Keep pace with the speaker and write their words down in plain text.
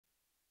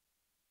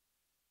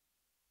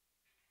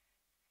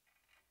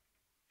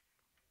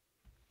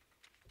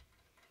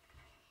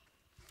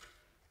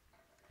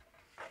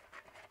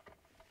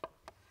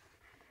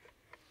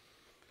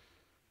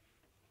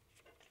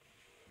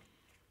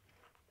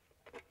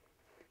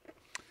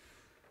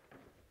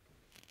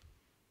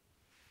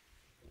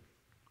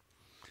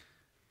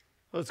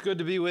Well, it's good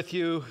to be with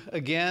you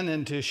again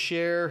and to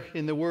share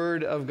in the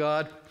Word of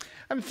God.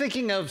 I'm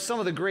thinking of some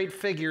of the great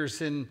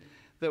figures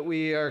that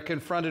we are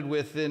confronted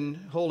with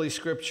in Holy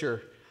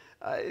Scripture.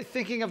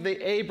 Thinking of the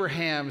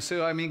Abrahams,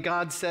 who,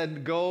 God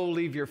said, go,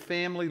 leave your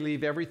family,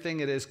 leave everything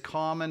that is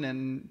common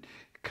and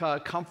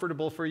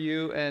comfortable for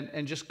you,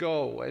 and just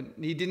go. And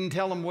he didn't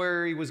tell him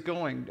where he was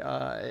going.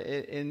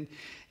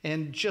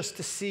 And just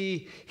to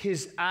see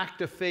his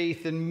act of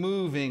faith in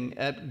moving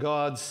at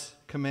God's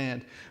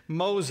command.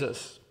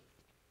 Moses,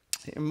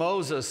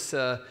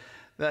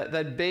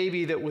 that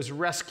baby that was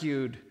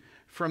rescued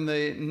from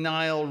the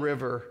Nile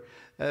River,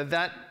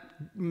 that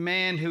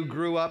man who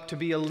grew up to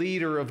be a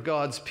leader of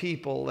God's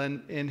people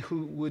and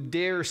who would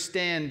dare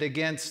stand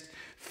against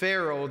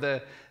Pharaoh,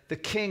 the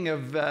king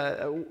of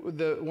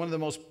one of the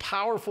most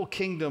powerful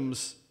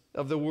kingdoms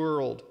of the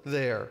world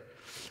there.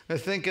 I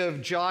think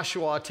of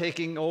Joshua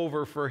taking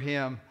over for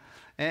him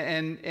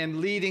and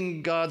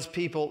leading God's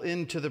people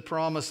into the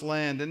promised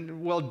land.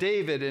 And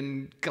David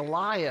and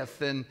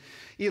Goliath and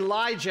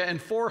Elijah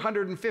and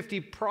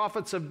 450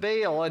 prophets of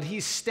Baal, and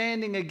he's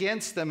standing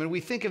against them. And we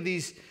think of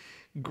these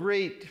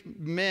great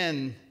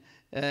men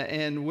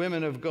and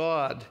women of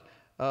God,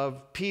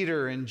 of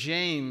Peter and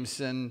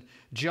James and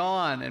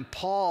John and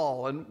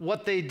Paul and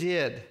what they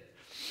did.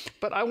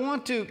 But I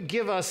want to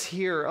give us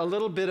here a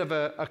little bit of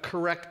a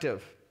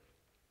corrective.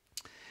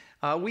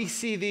 We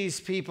see these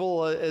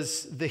people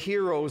as the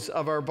heroes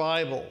of our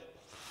Bible,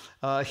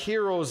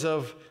 heroes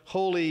of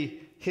holy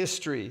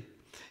history.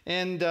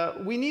 And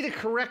we need a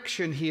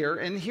correction here,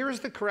 and here's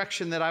the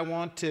correction that I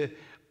want to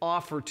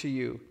offer to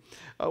you.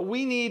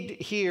 We need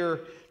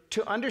here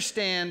to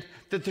understand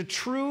that the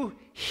true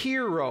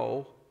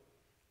hero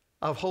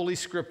of Holy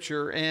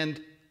Scripture and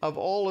of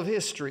all of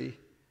history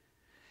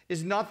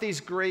is not these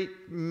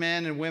great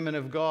men and women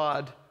of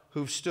God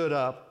who've stood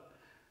up.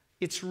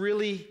 It's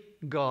really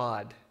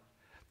God.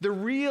 The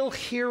real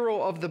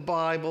hero of the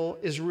Bible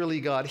is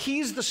really God.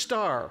 He's the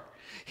star.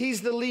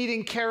 He's the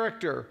leading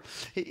character.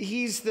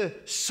 He's the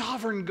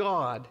sovereign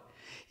God.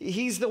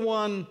 He's the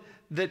one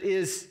that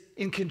is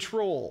in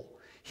control.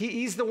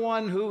 He's the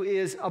one who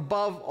is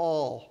above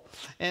all.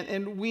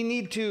 And we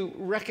need to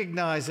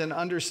recognize and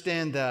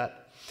understand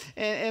that.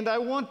 And I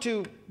want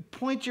to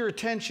point your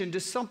attention to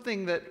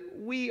something that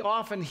we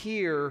often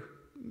hear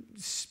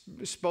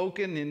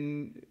spoken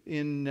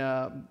in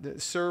the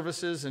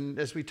services, and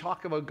as we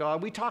talk about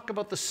God, we talk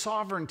about the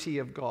sovereignty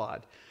of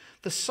God.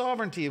 The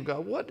sovereignty of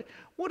God. What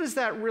does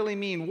that really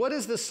mean? What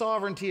is the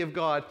sovereignty of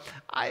God?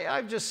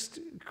 I've just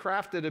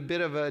crafted a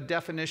bit of a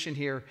definition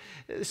here.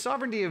 The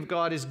sovereignty of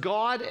God is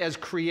God as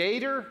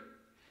creator.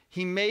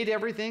 He made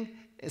everything.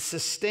 A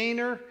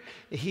sustainer.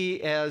 He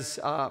has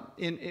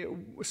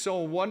so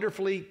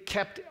wonderfully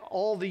kept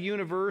all the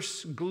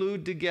universe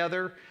glued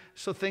together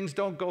so things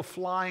don't go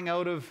flying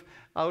out of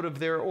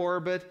their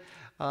orbit.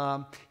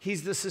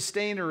 He's the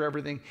sustainer of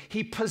everything.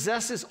 He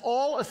possesses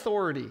all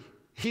authority.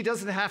 He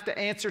doesn't have to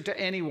answer to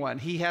anyone.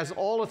 He has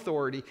all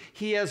authority.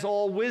 He has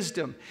all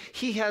wisdom.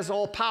 He has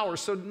all power.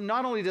 So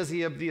not only does he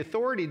have the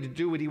authority to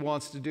do what he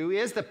wants to do, he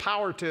has the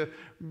power to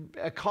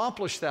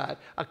accomplish that,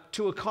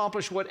 to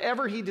accomplish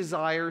whatever he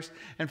desires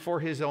and for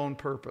his own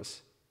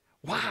purpose.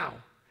 Wow,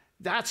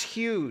 that's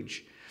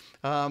huge.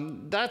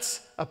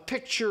 That's a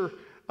picture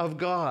of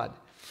God.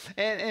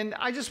 And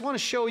I just want to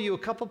show you a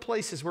couple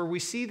places where we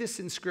see this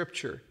in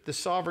Scripture, the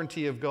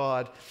sovereignty of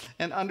God,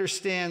 and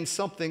understand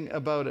something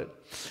about it.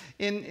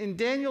 In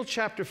Daniel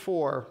chapter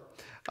 4,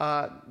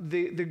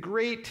 the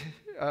great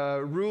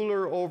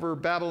ruler over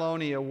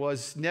Babylonia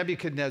was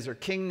Nebuchadnezzar,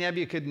 King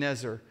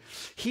Nebuchadnezzar.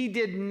 He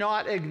did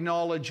not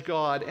acknowledge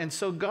God, and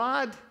so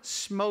God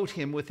smote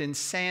him with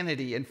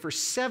insanity. And for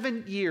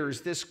 7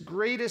 years, this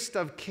greatest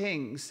of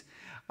kings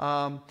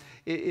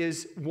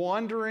is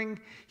wandering.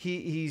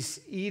 He's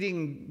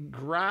eating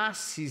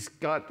grass. He's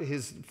got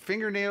his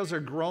fingernails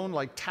are grown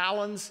like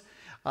talons.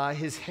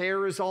 His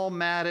hair is all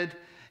matted.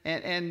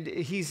 And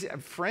he's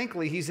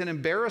an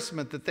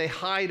embarrassment that they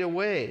hide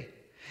away.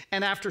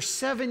 And after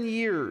 7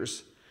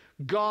 years,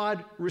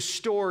 God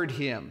restored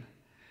him,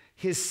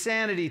 his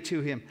sanity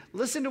to him.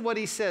 Listen to what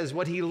he says,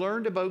 what he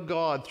learned about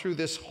God through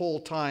this whole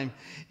time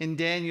in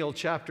Daniel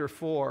chapter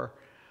 4.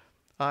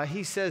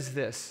 He says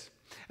this.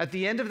 At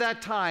the end of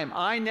that time,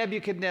 I,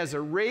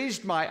 Nebuchadnezzar,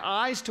 raised my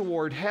eyes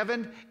toward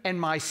heaven, and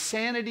my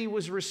sanity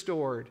was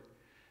restored.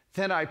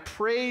 Then I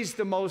praised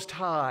the Most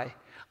High.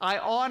 I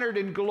honored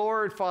and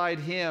glorified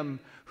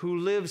him who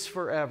lives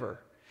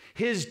forever.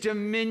 His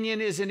dominion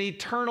is an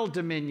eternal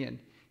dominion.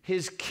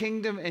 His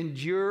kingdom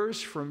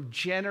endures from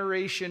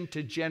generation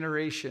to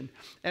generation.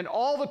 And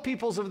all the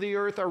peoples of the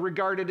earth are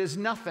regarded as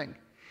nothing.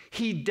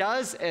 He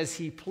does as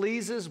he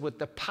pleases with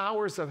the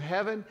powers of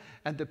heaven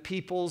and the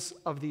peoples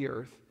of the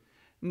earth.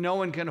 No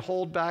one can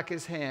hold back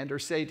his hand or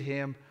say to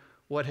him,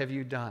 "What have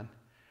you done?"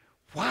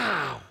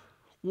 Wow,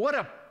 what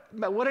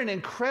an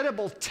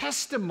incredible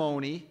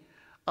testimony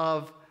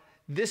of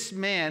this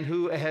man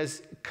who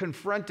has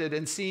confronted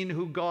and seen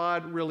who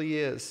God really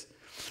is.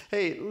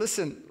 Hey,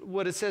 listen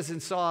what it says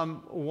in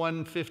Psalm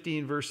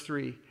 115, verse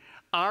 3.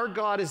 Our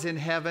God is in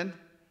heaven.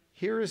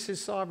 Here is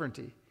his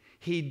sovereignty.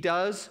 He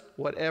does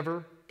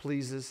whatever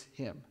pleases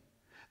him.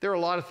 There are a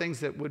lot of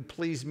things that would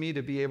please me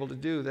to be able to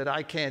do that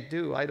I can't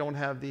do. I don't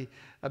have the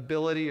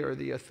ability or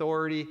the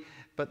authority,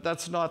 but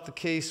that's not the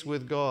case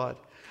with God.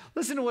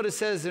 Listen to what it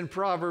says in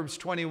Proverbs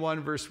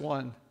 21, verse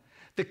 1.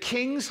 The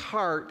king's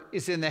heart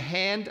is in the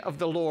hand of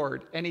the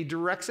Lord, and he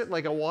directs it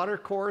like a water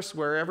course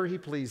wherever he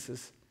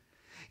pleases.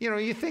 You know,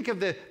 you think of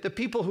the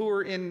people who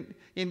are in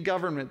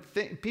government,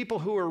 people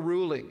who are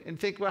ruling, and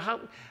think, well,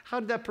 how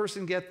did that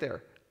person get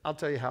there? I'll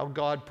tell you how.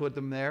 God put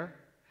them there.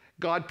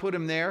 God put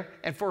him there,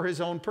 and for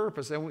his own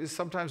purpose. And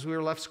sometimes we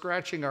are left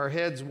scratching our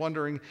heads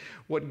wondering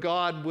what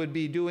God would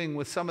be doing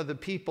with some of the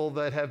people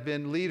that have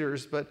been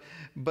leaders,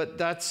 but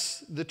that's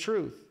the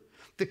truth.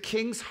 The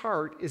king's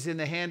heart is in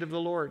the hand of the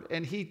Lord,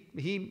 and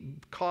he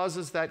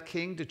causes that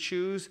king to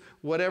choose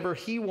whatever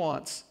he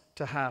wants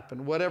to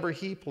happen, whatever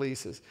he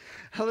pleases.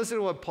 Now listen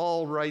to what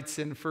Paul writes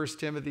in 1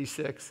 Timothy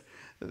 6.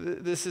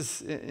 This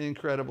is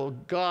incredible.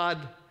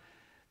 God,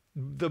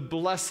 the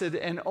blessed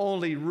and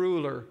only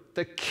ruler,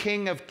 the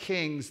King of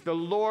kings, the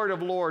Lord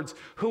of lords,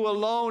 who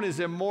alone is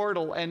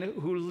immortal and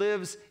who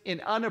lives in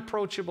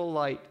unapproachable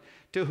light,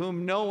 to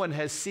whom no one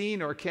has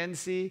seen or can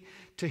see,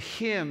 to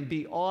him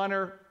be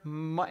honor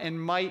and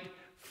might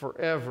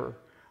forever.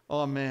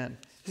 Amen.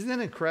 Isn't that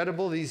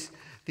incredible, these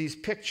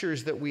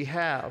pictures that we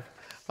have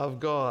of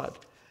God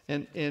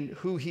and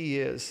who he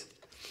is?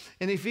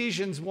 In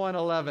Ephesians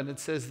 1:11, it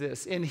says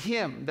this, in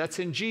him, that's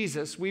in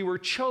Jesus, we were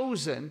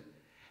chosen,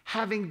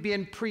 having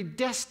been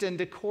predestined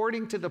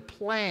according to the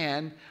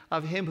plan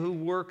of him who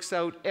works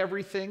out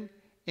everything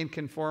in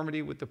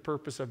conformity with the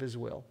purpose of his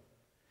will.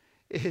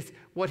 It's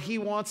what he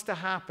wants to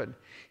happen.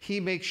 He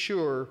makes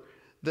sure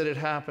that it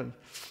happened.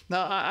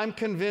 Now, I'm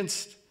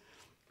convinced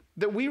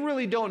that we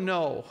really don't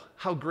know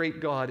how great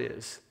God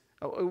is.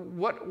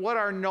 What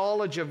our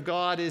knowledge of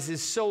God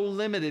is so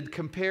limited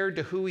compared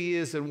to who he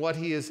is and what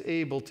he is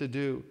able to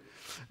do.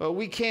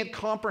 We can't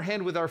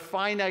comprehend with our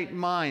finite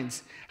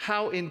minds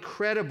how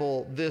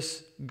incredible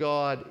this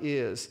God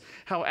is,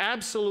 how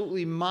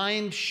absolutely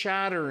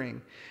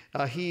mind-shattering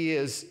he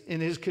is in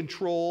his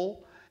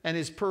control and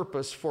his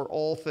purpose for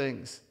all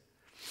things.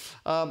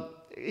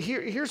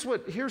 Here's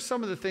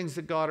some of the things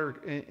that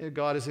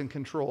God is in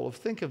control of.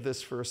 Think of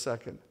this for a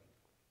second.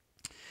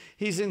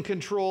 He's in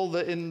control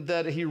in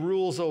that he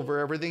rules over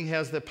everything. He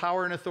has the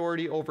power and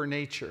authority over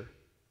nature.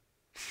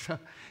 You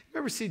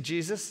ever see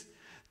Jesus?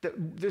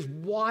 There's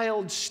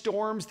wild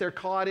storms they're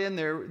caught in.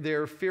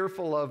 They're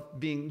fearful of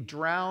being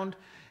drowned.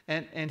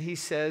 And he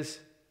says,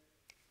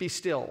 be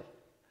still.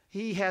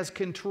 He has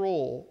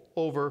control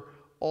over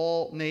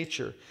all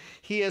nature.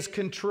 He has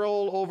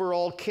control over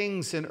all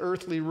kings and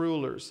earthly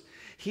rulers.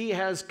 He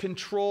has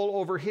control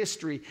over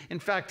history. In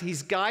fact,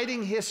 he's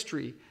guiding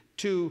history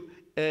to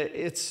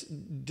its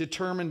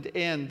determined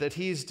end that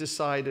he's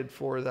decided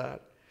for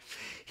that.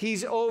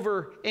 He's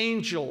over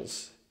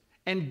angels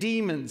and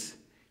demons.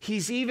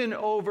 He's even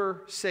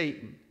over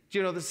Satan. Do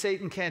you know that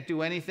Satan can't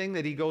do anything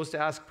that he goes to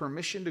ask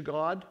permission to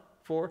God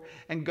for?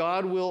 And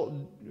God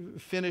will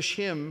finish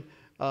him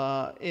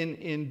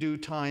in due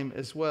time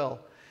as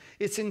well.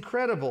 It's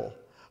incredible,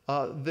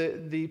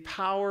 the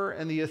power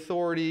and the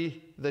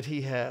authority that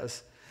he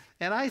has.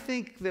 And I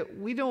think that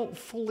we don't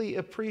fully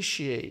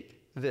appreciate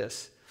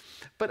this.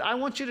 But I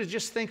want you to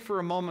just think for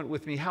a moment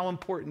with me how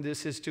important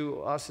this is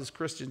to us as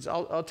Christians.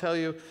 I'll tell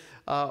you,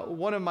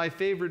 one of my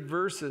favorite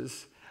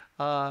verses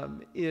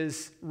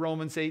is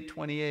Romans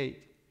 8:28.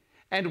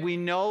 And we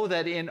know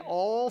that in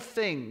all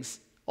things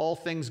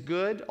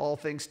good, all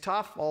things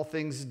tough, all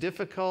things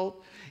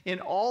difficult, in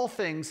all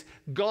things,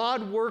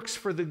 God works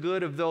for the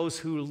good of those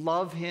who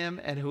love him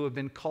and who have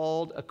been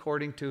called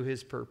according to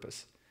his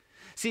purpose.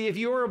 See, if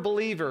you're a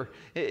believer,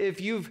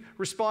 if you've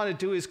responded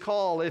to his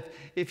call,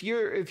 if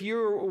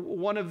you're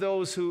one of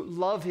those who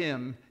love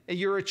him, and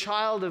you're a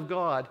child of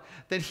God,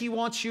 then he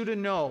wants you to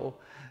know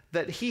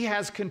that he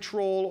has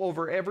control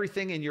over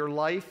everything in your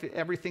life,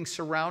 everything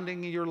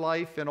surrounding your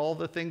life, and all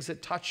the things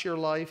that touch your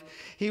life.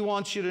 He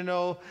wants you to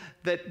know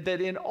that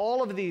in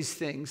all of these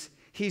things,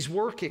 he's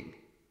working.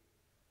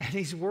 And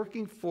he's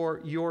working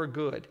for your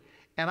good.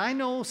 And I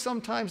know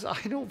sometimes I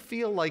don't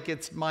feel like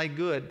it's my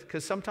good,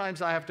 because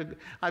sometimes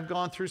I've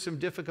gone through some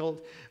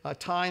difficult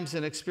times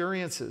and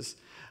experiences.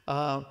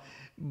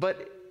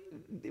 But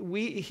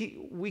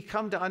we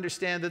come to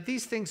understand that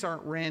these things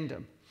aren't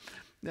random.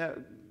 Now,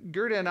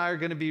 Gerda and I are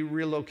going to be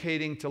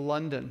relocating to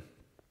London.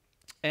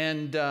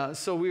 And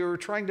so we were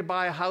trying to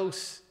buy a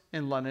house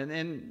in London.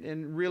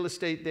 And real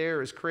estate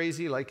there is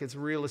crazy, like the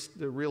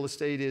real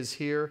estate is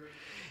here.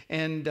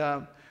 And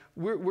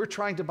we're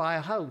trying to buy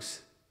a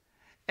house.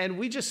 And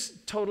we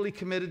just totally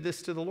committed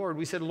this to the Lord.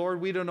 We said,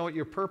 Lord, we don't know what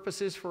your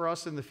purpose is for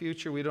us in the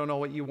future. We don't know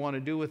what you want to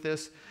do with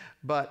this.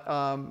 But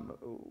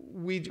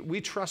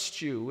we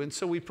trust you. And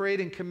so we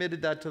prayed and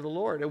committed that to the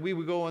Lord. And we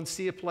would go and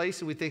see a place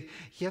and we think,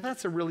 yeah,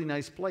 that's a really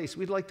nice place.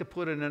 We'd like to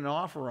put in an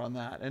offer on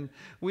that. And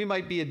we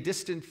might be a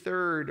distant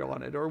third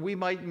on it, or we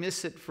might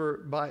miss it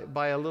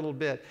by a little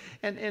bit.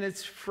 And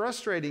it's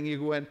frustrating.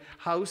 You went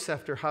house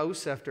after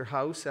house after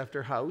house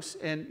after house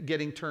and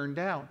getting turned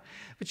down.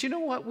 But you know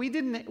what?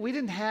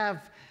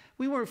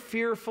 We weren't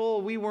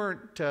fearful. We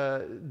weren't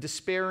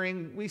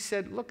despairing. We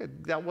said, look,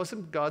 that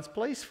wasn't God's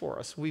place for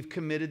us. We've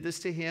committed this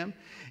to him,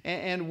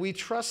 and we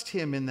trust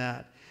him in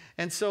that.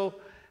 And so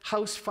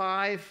house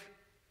 5,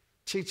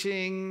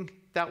 ching,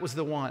 that was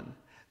the one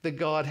that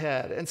God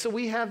had. And so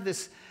we have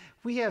this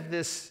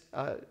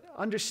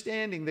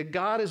understanding that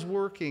God is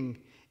working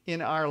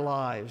in our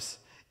lives.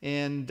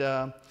 And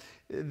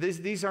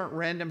these aren't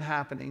random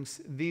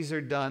happenings. These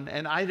are done.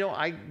 And I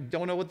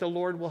don't know what the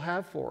Lord will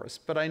have for us,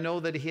 but I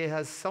know that he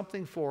has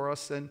something for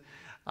us. And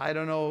I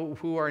don't know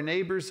who our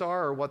neighbors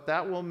are or what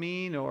that will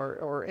mean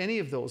or any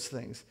of those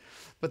things.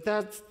 But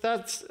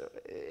that's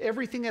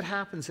everything that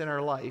happens in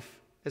our life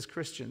as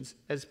Christians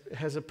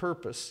has a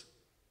purpose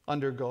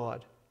under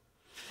God.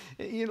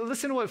 You know,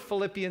 listen to what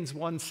Philippians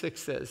 1:6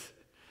 says.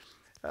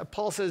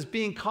 Paul says,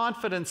 being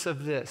confident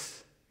of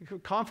this,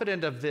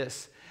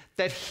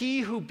 that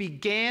he who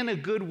began a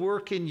good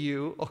work in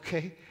you,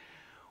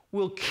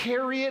 will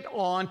carry it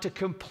on to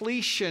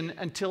completion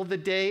until the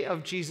day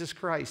of Jesus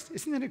Christ.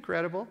 Isn't that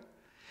incredible?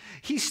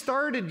 He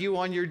started you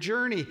on your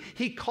journey.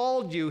 He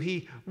called you.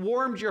 He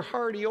warmed your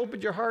heart. He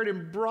opened your heart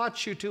and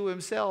brought you to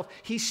himself.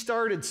 He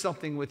started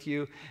something with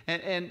you,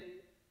 and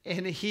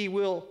he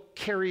will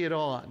carry it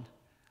on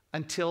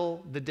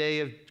until the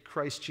day of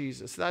Christ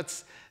Jesus.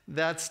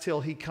 That's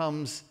till he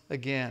comes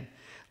again.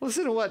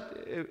 Listen to what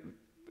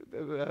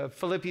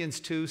Philippians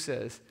 2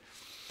 says.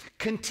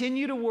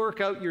 Continue to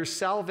work out your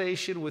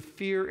salvation with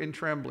fear and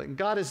trembling.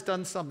 God has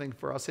done something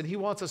for us, and he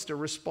wants us to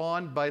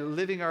respond by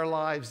living our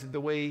lives the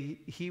way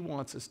he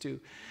wants us to.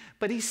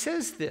 But he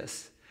says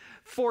this,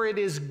 for it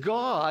is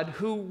God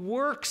who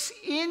works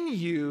in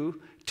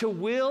you to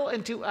will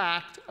and to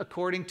act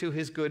according to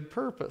his good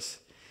purpose.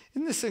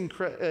 Isn't this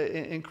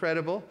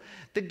incredible?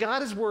 That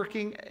God is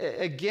working,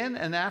 again,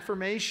 an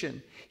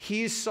affirmation.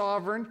 He is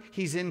sovereign,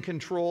 he's in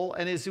control,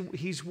 and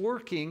he's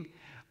working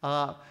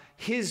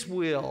his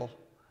will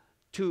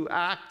to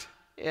act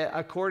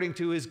according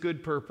to his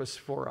good purpose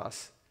for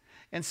us.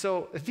 And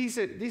so these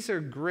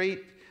are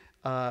great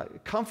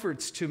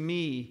comforts to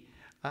me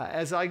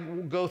as I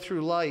go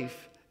through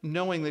life,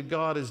 knowing that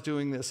God is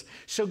doing this.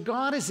 So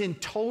God is in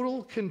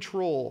total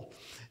control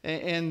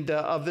and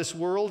of this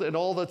world and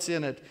all that's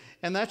in it.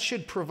 And that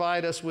should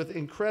provide us with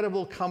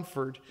incredible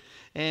comfort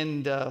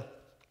and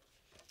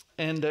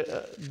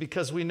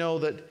because we know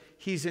that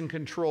he's in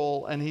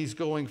control and he's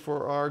going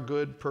for our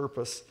good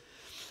purpose.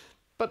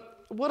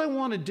 But what I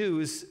want to do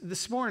is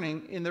this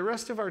morning, in the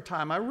rest of our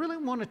time, I really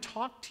want to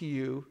talk to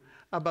you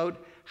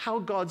about how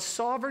God's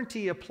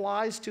sovereignty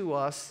applies to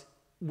us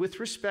with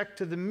respect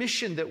to the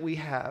mission that we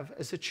have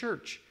as a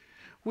church.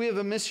 We have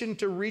a mission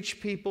to reach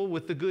people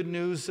with the good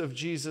news of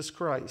Jesus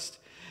Christ.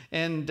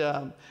 And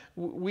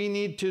we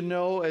need to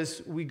know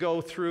as we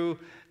go through,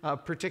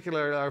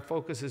 particularly our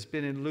focus has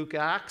been in Luke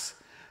Acts,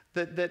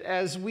 that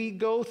as we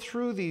go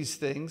through these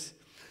things,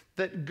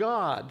 that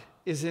God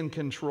is in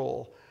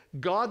control.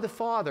 God the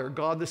Father,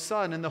 God the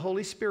Son, and the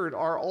Holy Spirit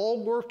are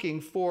all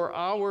working for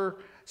our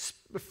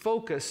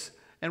focus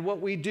and what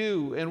we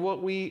do and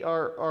what we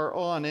are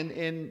on.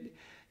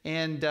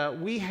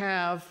 And we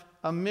have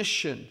a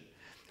mission.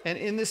 And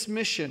in this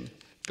mission,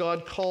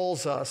 God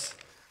calls us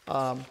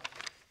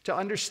to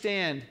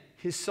understand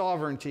his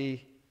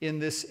sovereignty in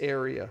this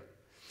area.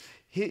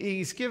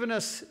 He's given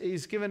us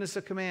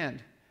a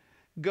command.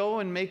 Go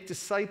and make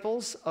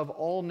disciples of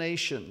all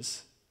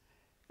nations.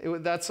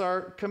 That's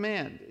our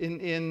command.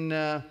 In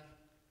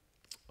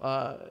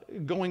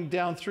going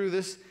down through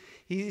this,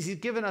 he's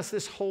given us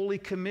this holy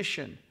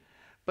commission.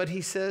 But he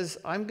says,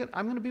 I'm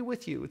going to be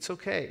with you. It's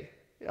okay.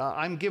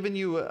 I'm giving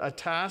you a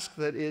task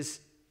that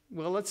is,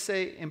 well, let's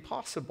say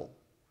impossible.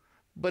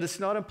 But it's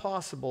not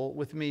impossible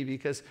with me,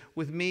 because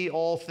with me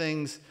all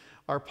things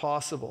are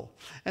possible.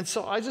 And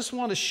so I just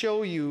want to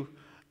show you,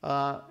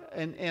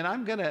 and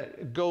I'm going to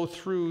go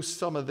through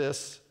some of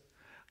this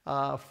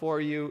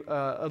for you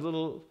a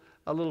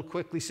little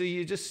quickly. So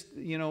you just,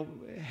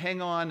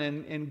 hang on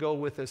and go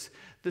with us.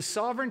 The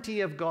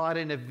sovereignty of God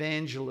in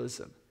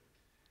evangelism.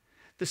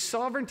 The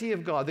sovereignty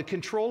of God, the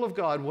control of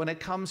God when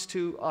it comes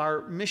to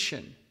our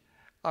mission,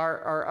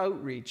 our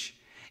outreach.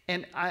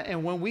 And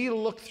when we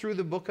look through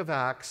the book of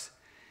Acts,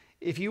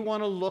 if you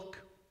want to look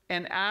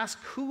and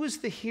ask who is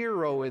the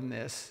hero in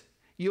this,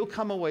 you'll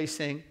come away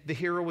saying the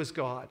hero is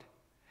God.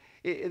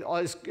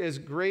 As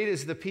great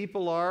as the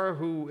people are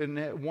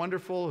and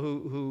wonderful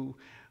who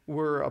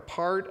were a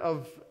part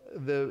of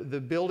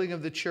the building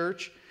of the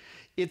church,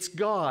 it's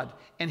God,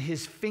 and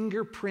his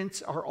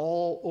fingerprints are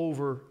all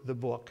over the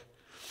book.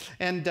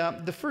 And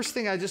the first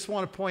thing I just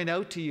want to point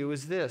out to you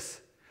is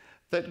this,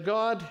 that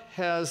God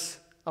has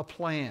a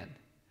plan.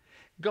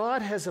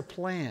 God has a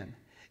plan.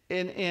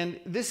 And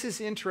this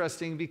is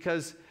interesting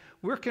because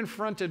we're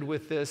confronted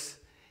with this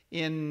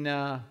in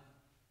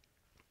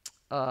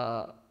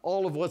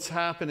all of what's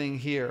happening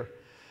here.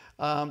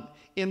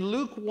 In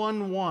Luke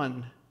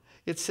 1:1,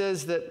 it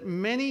says that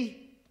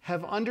many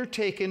have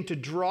undertaken to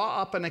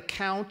draw up an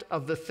account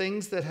of the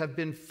things that have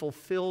been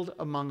fulfilled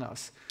among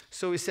us.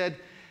 So he said,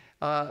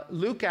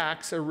 Luke,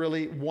 Acts are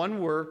really one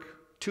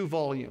work, 2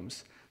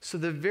 volumes. So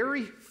the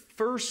very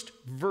first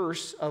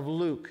verse of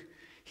Luke,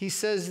 he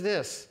says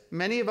this: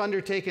 many have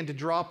undertaken to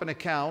draw up an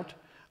account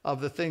of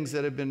the things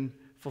that have been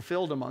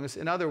fulfilled among us.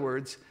 In other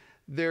words,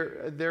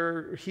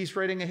 he's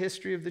writing a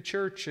history of the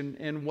church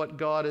and what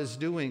God is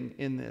doing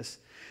in this.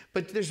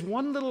 But there's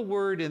one little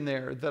word in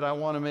there that I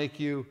want to make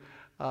you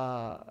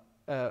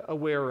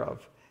aware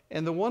of.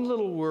 And the one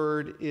little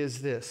word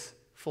is this: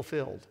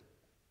 fulfilled.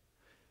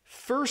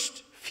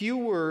 First few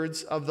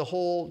words of the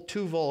whole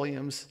 2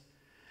 volumes.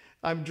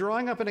 I'm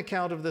drawing up an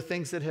account of the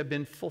things that have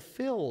been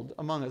fulfilled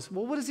among us.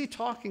 Well, what is he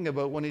talking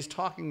about when he's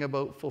talking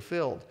about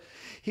fulfilled?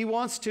 He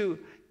wants to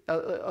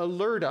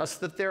alert us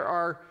that there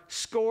are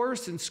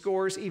scores and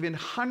scores, even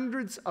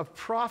hundreds of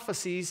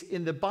prophecies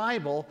in the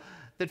Bible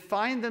that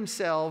find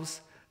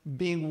themselves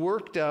being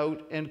worked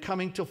out and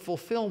coming to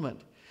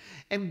fulfillment.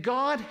 And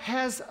God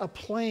has a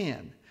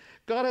plan.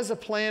 God has a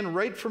plan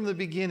right from the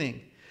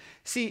beginning.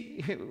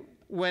 See,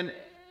 when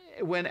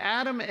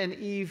Adam and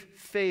Eve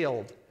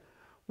failed,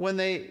 when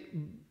they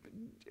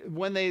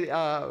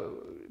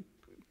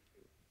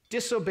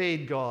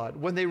disobeyed God,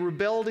 when they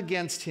rebelled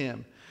against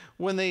him,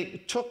 when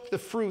they took the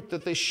fruit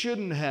that they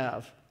shouldn't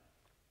have,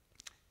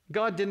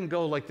 God didn't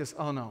go like this: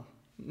 oh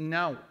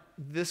no,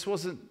 this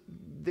wasn't,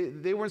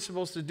 they weren't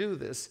supposed to do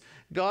this.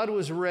 God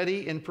was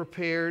ready and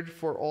prepared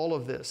for all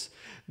of this.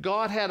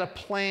 God had a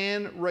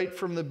plan right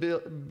from the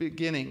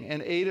beginning,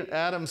 and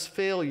Adam's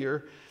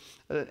failure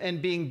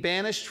and being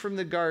banished from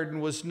the garden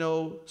was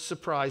no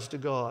surprise to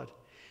God.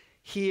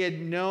 He had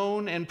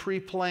known and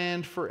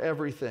pre-planned for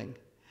everything.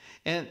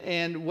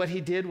 And what he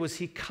did was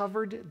he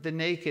covered the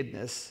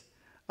nakedness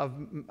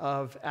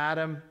of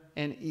Adam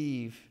and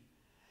Eve.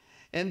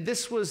 And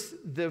this was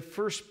the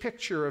first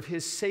picture of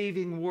his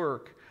saving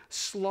work,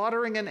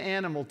 slaughtering an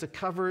animal to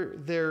cover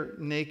their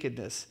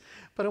nakedness.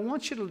 But I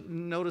want you to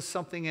notice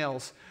something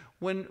else.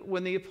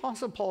 When the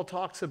Apostle Paul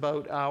talks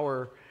about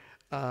our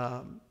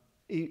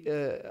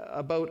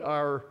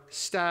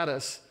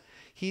status,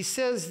 he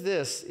says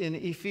this in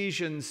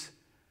Ephesians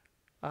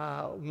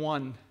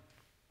 1.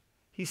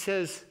 He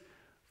says,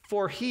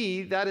 for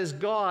he, that is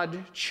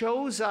God,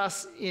 chose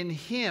us in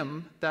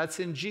him, that's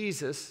in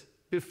Jesus,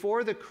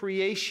 before the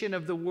creation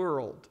of the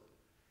world.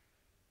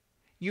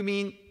 You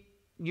mean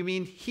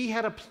he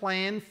had a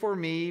plan for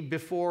me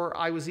before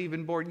I was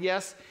even born?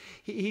 Yes,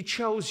 he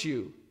chose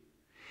you.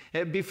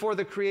 Before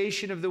the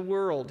creation of the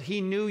world, he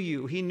knew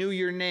you. He knew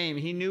your name.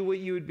 He knew what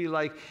you would be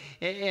like.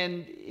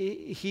 And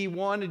he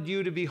wanted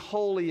you to be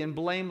holy and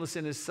blameless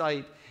in his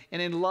sight.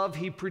 And in love,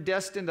 he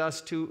predestined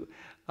us to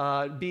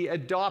be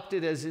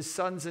adopted as his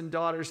sons and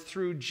daughters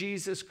through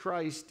Jesus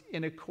Christ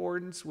in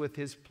accordance with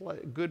his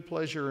good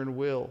pleasure and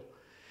will.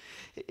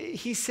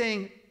 He's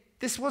saying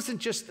this wasn't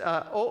just,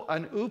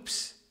 an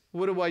oops,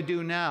 what do I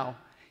do now?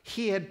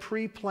 He had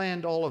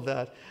pre-planned all of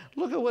that.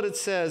 Look at what it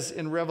says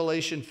in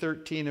Revelation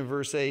 13 and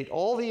verse 8.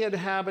 All the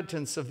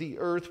inhabitants of the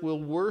earth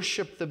will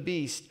worship the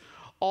beast,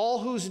 all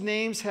whose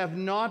names have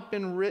not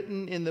been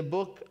written in the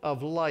book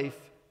of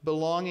life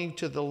belonging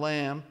to the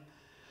Lamb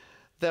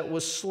that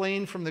was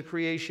slain from the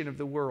creation of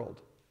the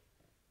world.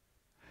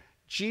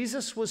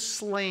 Jesus was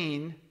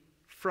slain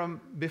from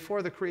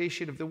before the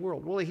creation of the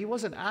world. Well, he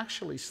wasn't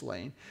actually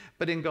slain,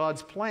 but in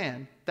God's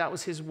plan, that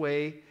was his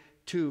way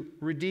to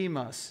redeem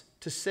us,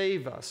 to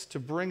save us, to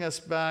bring us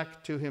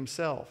back to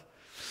himself.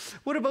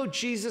 What about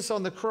Jesus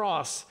on the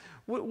cross?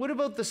 What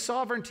about the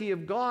sovereignty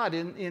of God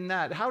in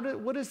that?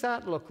 What does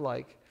that look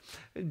like?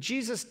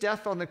 Jesus'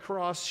 death on the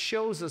cross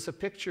shows us a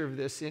picture of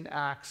this in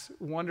Acts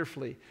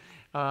wonderfully.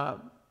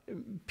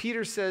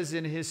 Peter says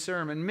in his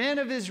sermon, men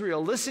of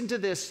Israel, listen to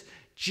this.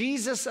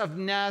 Jesus of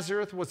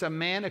Nazareth was a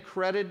man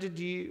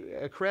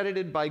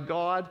accredited by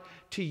God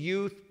to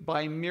you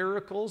by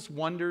miracles,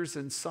 wonders,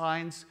 and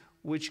signs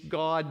which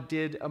God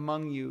did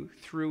among you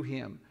through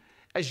him,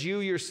 as you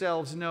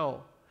yourselves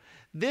know.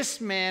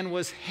 This man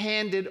was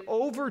handed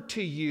over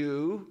to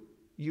you,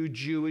 you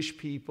Jewish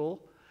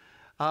people,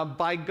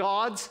 by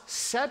God's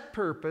set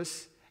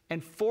purpose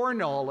and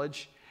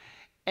foreknowledge,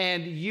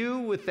 and you,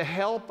 with the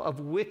help of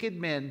wicked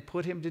men,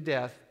 put him to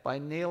death by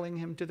nailing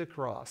him to the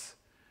cross.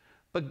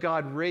 But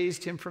God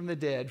raised him from the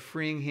dead,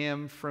 freeing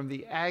him from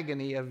the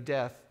agony of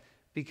death,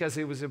 because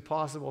it was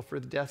impossible for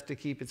death to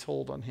keep its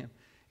hold on him.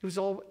 It was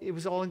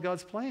all in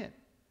God's plan.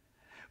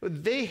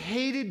 They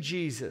hated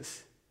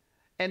Jesus,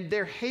 and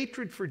their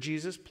hatred for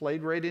Jesus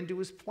played right into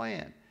his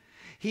plan.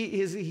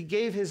 He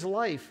gave his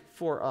life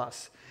for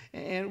us.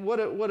 And what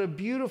a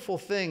beautiful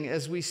thing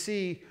as we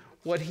see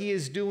what he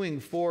is doing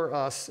for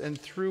us and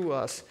through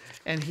us,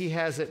 and he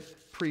has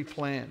it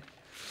pre-planned.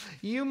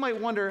 You might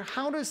wonder,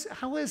 how is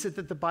it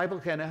that the Bible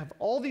can have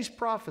all these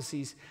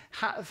prophecies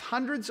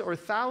hundreds or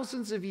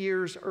thousands of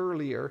years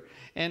earlier,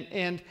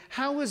 and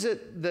how is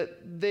it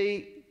that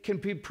they can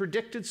be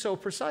predicted so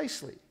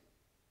precisely?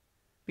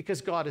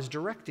 Because God is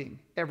directing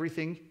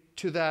everything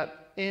to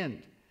that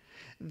end.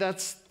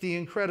 That's the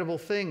incredible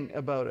thing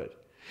about it.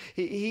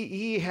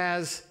 He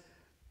has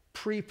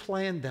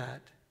pre-planned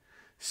that.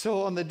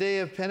 So on the day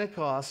of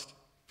Pentecost,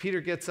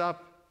 Peter gets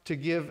up to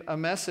give a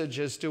message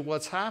as to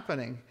what's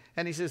happening.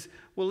 And he says,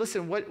 well,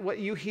 listen, what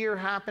you hear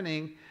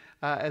happening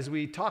as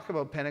we talk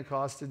about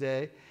Pentecost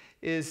today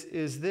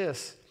is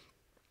this.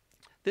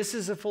 This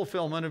is a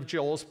fulfillment of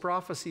Joel's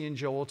prophecy in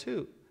Joel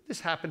 2. This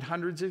happened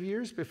hundreds of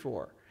years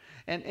before.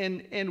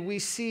 And we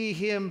see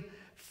him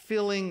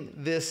filling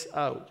this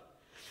out.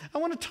 I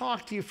want to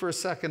talk to you for a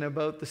second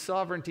about the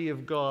sovereignty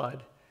of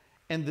God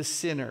and the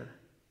sinner.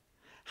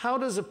 How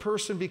does a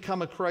person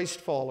become a Christ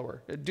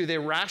follower? Do they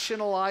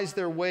rationalize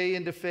their way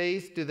into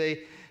faith? Do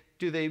they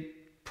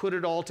put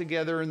it all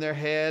together in their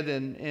head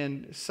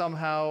and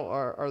somehow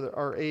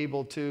are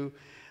able to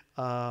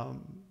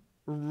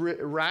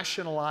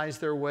rationalize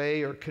their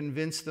way or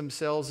convince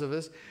themselves of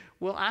this?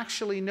 Well,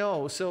 actually,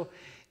 no. So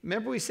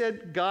remember we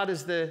said God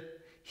is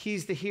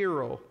He's the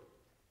hero.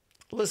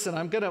 Listen,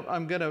 I'm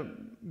gonna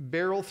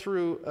barrel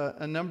through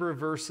a number of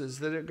verses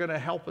that are going to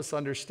help us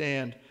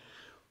understand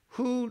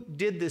who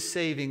did this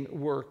saving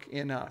work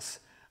in us.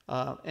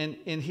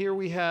 And here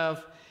we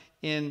have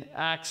in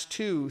Acts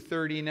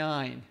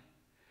 2:39.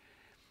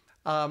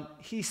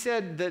 He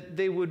said that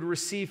they would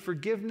receive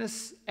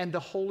forgiveness and the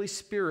Holy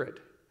Spirit.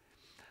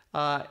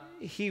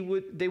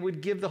 They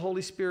would give the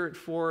Holy Spirit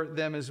for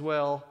them as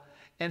well.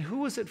 And who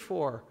was it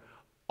for?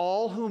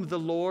 All whom the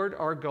Lord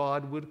our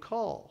God would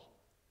call.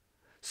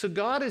 So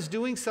God is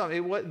doing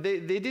something.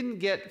 They didn't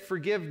get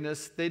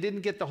forgiveness. They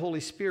didn't get the Holy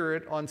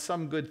Spirit on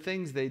some good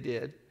things they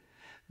did.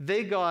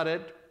 They got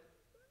it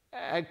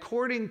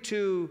according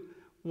to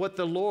what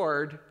the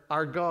Lord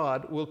our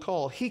God will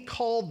call. He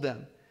called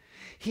them.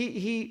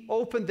 He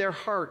opened their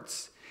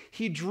hearts.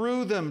 He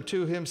drew them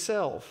to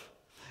himself.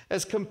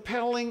 As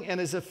compelling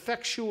and as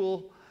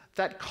effectual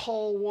that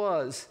call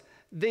was,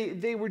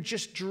 they were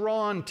just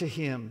drawn to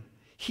him.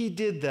 He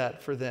did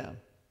that for them.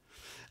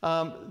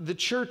 The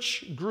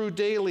church grew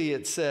daily,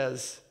 it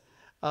says.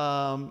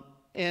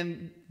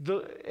 And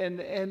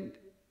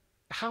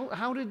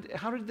how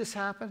did this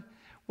happen?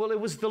 Well, it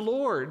was the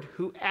Lord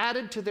who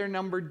added to their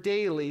number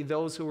daily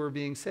those who were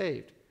being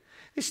saved.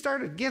 They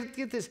started,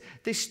 get this,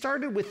 they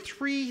started with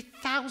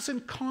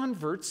 3,000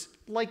 converts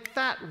like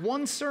that,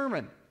 one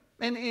sermon.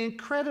 And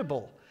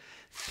incredible.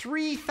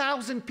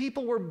 3,000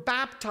 people were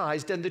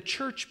baptized and the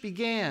church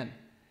began.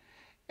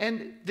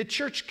 And the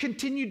church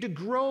continued to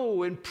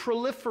grow and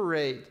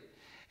proliferate.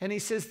 And he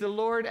says the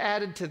Lord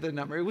added to the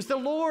number. It was the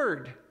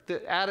Lord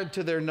that added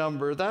to their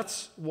number.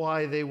 That's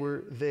why they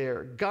were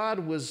there. God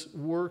was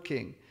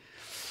working.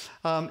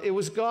 It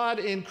was God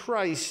in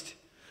Christ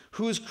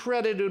who is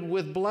credited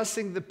with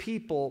blessing the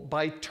people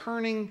by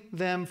turning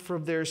them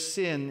from their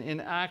sin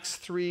in Acts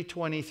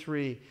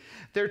 3:23.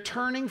 They're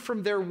turning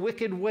from their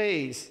wicked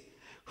ways.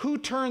 Who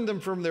turned them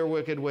from their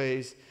wicked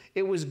ways?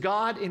 It was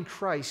God in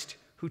Christ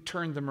who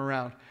turned them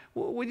around.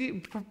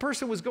 When a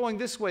person was going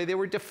this way, they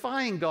were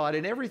defying God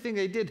in everything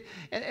they did,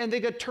 and they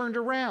got turned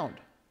around.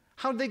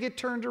 How did they get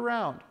turned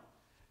around?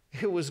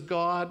 It was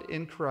God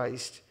in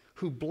Christ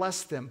who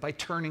blessed them by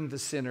turning the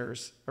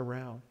sinners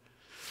around.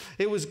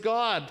 It was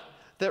God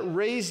that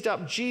raised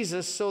up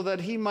Jesus so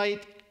that he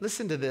might,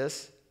 listen to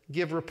this,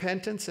 give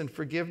repentance and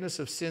forgiveness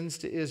of sins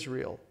to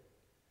Israel.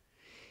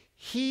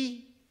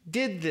 He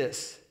did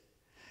this.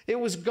 It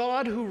was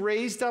God who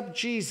raised up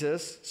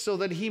Jesus so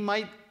that he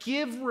might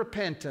give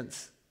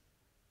repentance.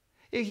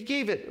 He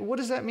gave it. What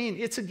does that mean?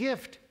 It's a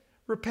gift.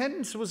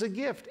 Repentance was a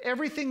gift.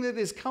 Everything that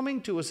is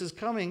coming to us is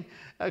coming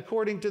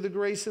according to the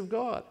grace of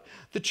God.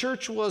 The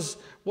church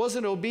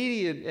wasn't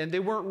obedient, and they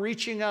weren't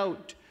reaching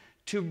out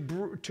to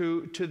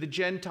the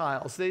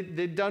Gentiles.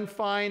 They'd done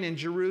fine in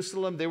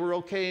Jerusalem. They were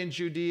okay in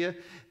Judea.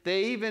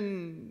 They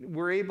even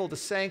were able to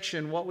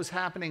sanction what was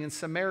happening in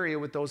Samaria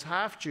with those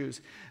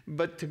half-Jews.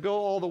 But to go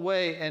all the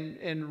way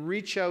and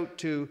reach out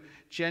to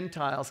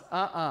Gentiles,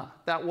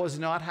 that was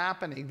not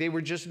happening. They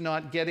were just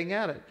not getting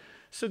at it.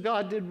 So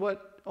God did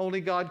what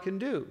only God can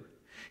do.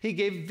 He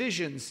gave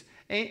visions,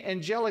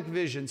 angelic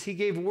visions. He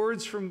gave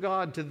words from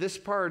God to this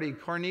party,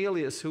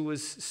 Cornelius, who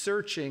was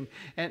searching,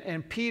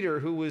 and Peter,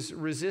 who was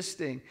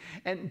resisting,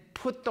 and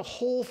put the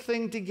whole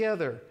thing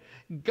together.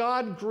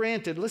 God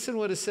granted, listen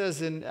what it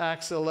says in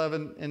Acts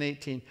 11 and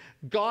 18.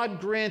 God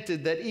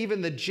granted that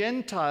even the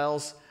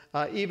Gentiles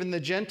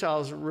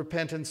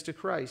repentance to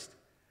Christ.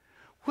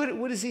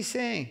 What is he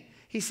saying?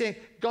 He's saying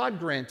God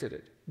granted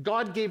it.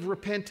 God gave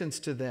repentance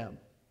to them.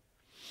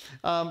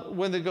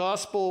 When the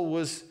gospel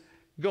was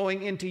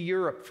going into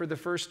Europe for the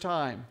first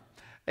time,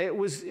 it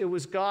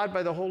was God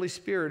by the Holy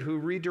Spirit who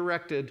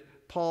redirected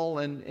Paul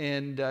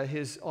and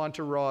his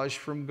entourage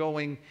from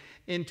going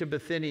into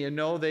Bithynia.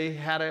 No, they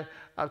had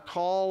a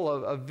call,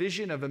 a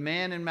vision of a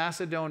man in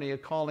Macedonia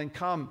calling,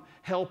 "Come,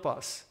 help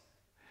us."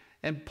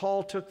 And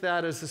Paul took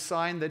that as a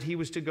sign that he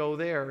was to go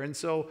there. And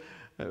so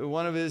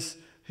one of his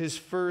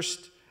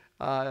first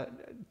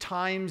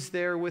times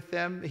there with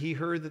them, he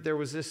heard that there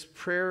was this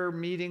prayer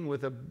meeting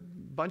with a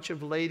bunch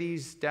of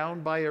ladies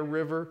down by a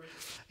river.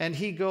 And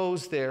he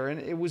goes there. And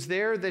it was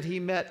there that he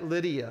met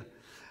Lydia,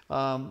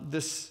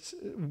 this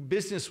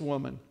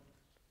businesswoman.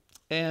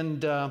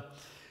 And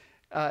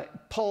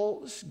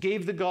Paul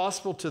gave the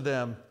gospel to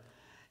them.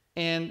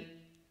 And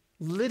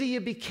Lydia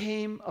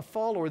became a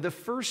follower, the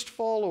first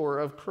follower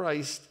of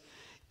Christ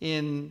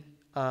in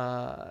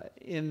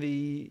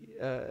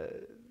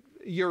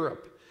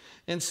Europe.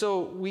 And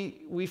so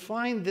we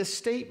find this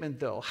statement,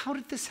 though. How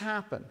did this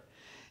happen?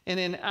 And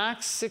in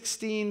Acts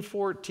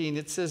 16:14,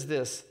 it says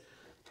this: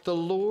 the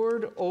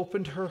Lord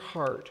opened her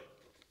heart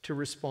to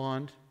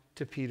respond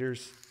to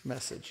Peter's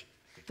message.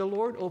 The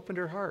Lord opened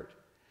her heart.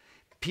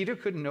 Peter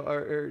couldn't,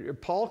 or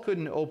Paul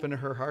couldn't open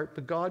her heart,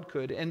 but God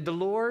could. And the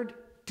Lord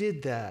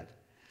did that.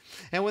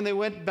 And when they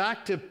went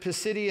back to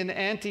Pisidian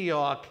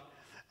Antioch,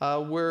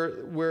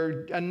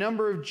 where a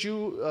number of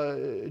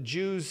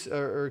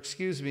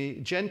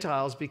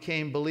Gentiles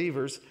became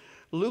believers,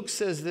 Luke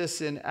says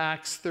this in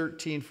Acts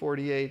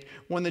 13:48.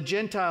 When the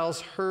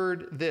Gentiles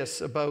heard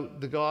this about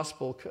the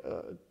gospel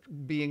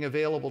being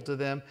available to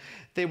them,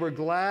 they were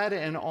glad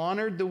and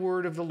honored the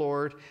word of the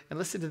Lord. And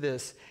listen to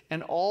this: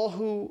 and all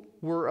who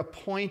were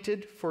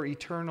appointed for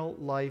eternal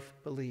life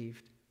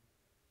believed.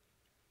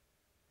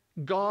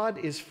 God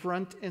is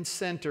front and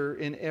center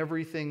in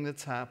everything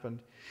that's happened.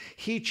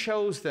 He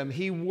chose them.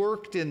 He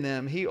worked in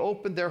them. He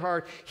opened their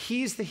heart.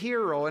 He's the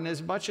hero. And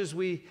as much as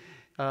we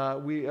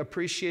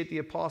appreciate the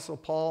Apostle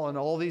Paul and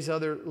all these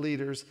other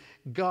leaders,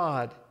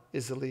 God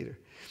is the leader.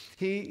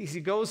 He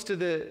goes to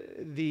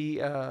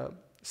the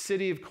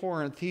city of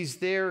Corinth. He's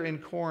there in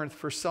Corinth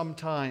for some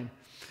time.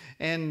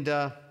 And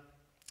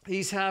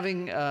he's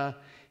having a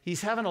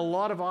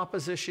lot of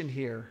opposition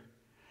here.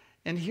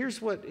 And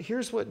here's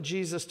what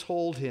Jesus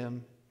told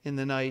him in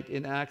the night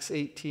in Acts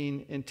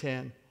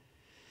 18:10.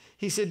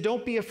 He said,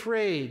 "Don't be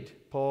afraid,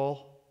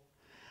 Paul.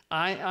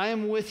 I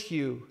am with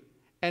you,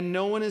 and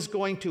no one is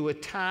going to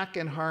attack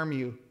and harm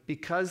you,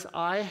 because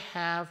I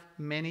have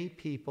many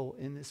people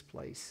in this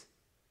place."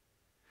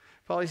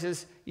 Paul, he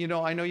says,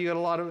 I know you got a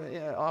lot of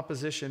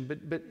opposition,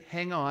 but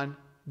hang on.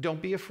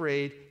 Don't be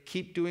afraid.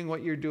 Keep doing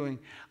what you're doing.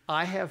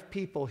 I have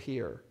people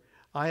here.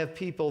 I have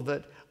people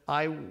that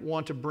I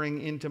want to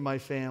bring into my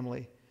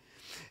family.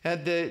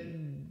 At the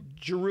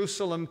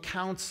Jerusalem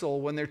Council,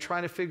 when they're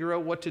trying to figure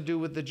out what to do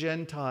with the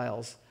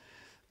Gentiles,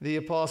 the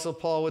Apostle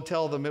Paul would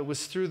tell them it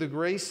was through the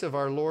grace of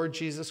our Lord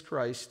Jesus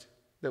Christ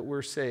that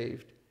we're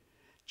saved,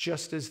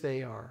 just as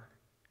they are.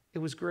 It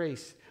was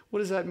grace. What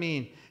does that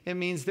mean? It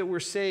means that we're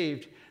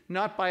saved,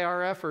 not by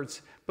our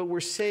efforts, but we're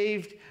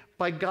saved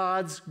by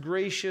God's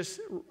gracious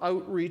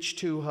outreach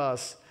to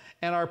us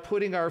and our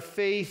putting our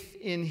faith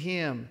in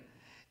Him.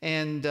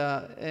 And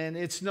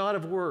it's not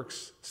of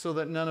works, so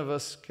that none of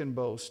us can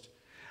boast.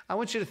 I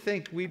want you to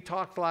think, we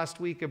talked last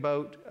week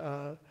about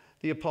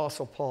the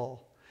Apostle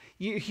Paul.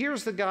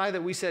 Here's the guy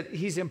that we said,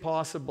 he's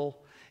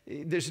impossible.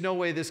 There's no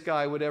way this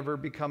guy would ever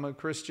become a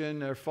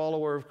Christian or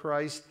follower of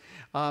Christ.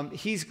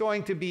 He's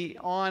going to be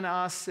on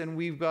us, and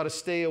we've got to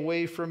stay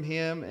away from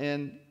him.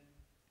 And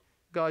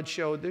God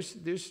showed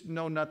there's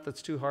no nut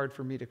that's too hard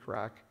for me to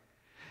crack.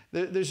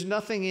 There's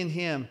nothing in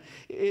him.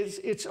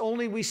 It's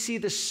only we see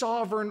the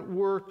sovereign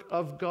work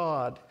of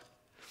God.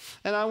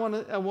 And I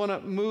want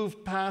to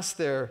move past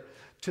there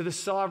to the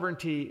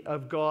sovereignty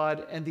of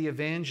God and the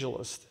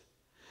evangelist.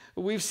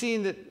 We've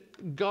seen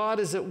that God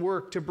is at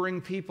work to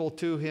bring people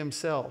to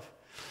himself.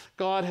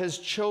 God has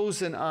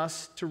chosen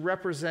us to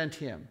represent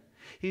him.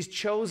 He's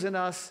chosen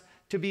us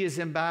to be his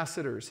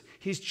ambassadors.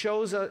 He's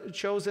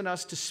chosen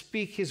us to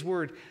speak his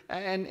word.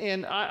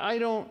 And I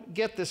don't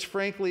get this,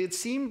 frankly. It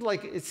seems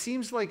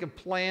like a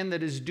plan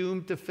that is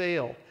doomed to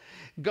fail.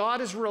 God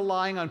is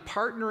relying on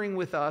partnering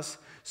with us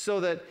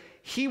so that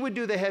he would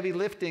do the heavy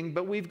lifting,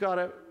 but we've got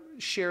to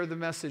share the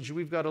message.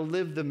 We've got to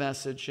live the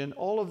message and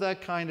all of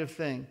that kind of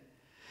thing.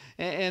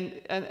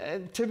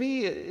 And to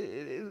me,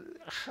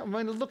 I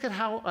mean, look at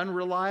how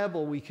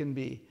unreliable we can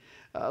be.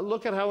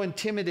 Look at how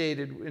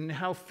intimidated and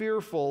how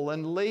fearful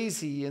and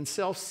lazy and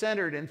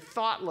self-centered and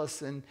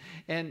thoughtless and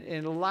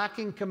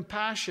lacking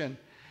compassion.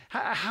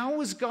 How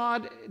is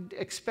God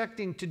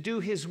expecting to do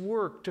his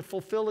work, to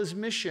fulfill his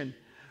mission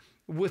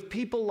with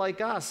people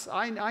like us?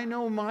 I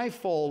know my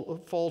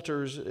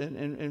falters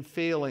and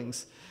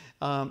failings.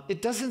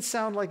 It doesn't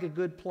sound like a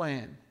good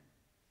plan,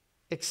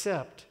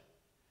 except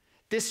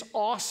this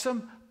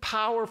awesome,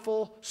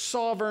 powerful,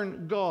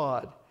 sovereign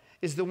God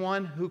is the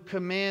one who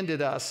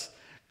commanded us,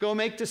 "Go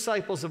make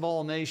disciples of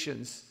all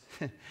nations.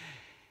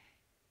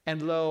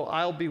 And lo,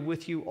 I'll be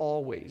with you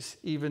always,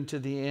 even to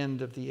the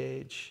end of the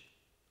age."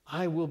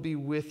 I will be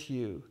with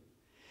you.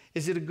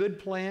 Is it a good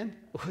plan?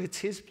 Well, it's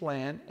his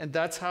plan, and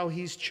that's how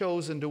he's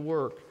chosen to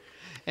work.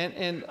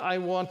 And I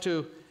want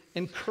to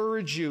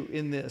encourage you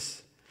in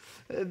this.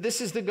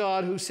 This is the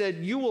God who said,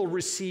 "You will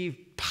receive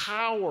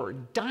power,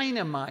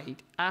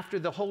 dynamite, after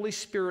the Holy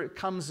Spirit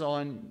comes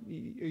on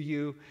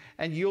you,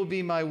 and you'll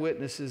be my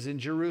witnesses in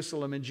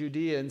Jerusalem and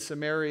Judea and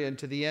Samaria and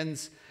to the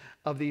ends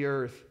of the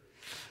earth.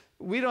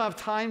 We don't have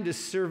time to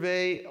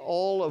survey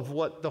all of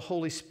what the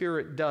Holy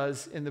Spirit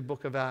does in the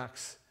book of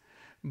Acts.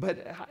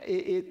 But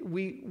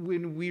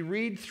when we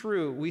read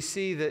through, we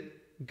see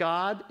that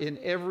God, in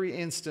every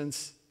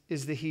instance,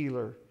 is the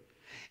healer.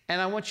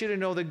 And I want you to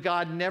know that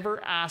God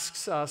never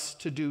asks us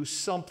to do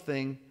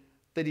something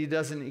that he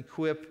doesn't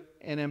equip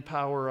and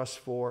empower us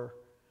for.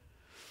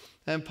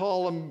 And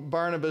Paul and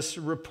Barnabas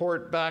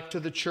report back to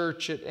the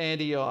church at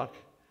Antioch.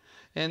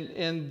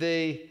 And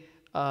they'd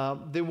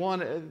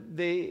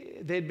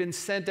been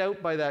sent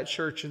out by that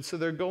church, and so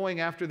they're going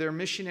after their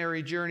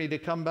missionary journey to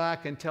come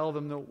back and tell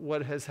them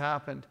what has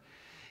happened.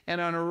 And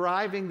on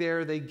arriving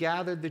there, they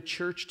gathered the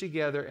church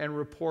together and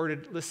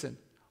reported, listen,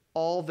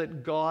 all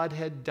that God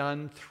had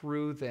done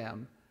through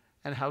them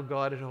and how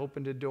God had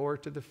opened a door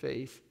to the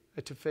faith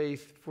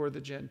for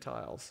the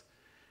Gentiles.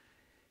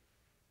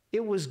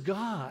 It was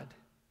God.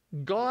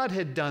 God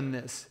had done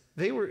this.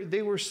 They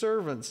were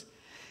servants.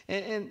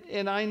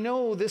 And I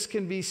know this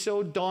can be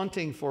so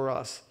daunting for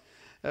us.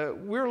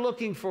 We're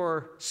looking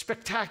for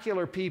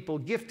spectacular people,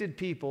 gifted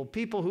people,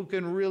 people who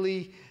can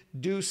really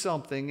do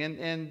something.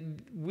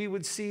 And we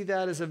would see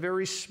that as a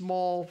very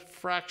small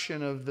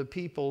fraction of the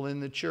people in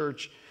the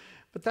church.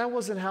 But that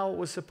wasn't how it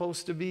was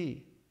supposed to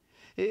be.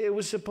 It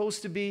was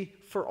supposed to be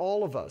for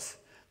all of us,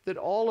 that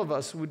all of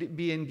us would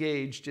be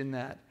engaged in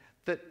that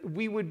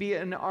we would be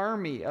an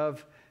army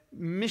of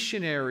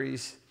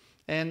missionaries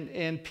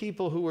and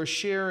people who are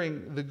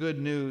sharing the good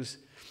news.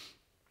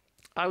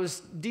 I was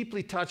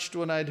deeply touched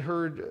when I'd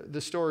heard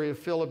the story of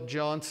Philip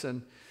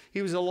Johnson.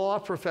 He was a law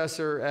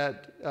professor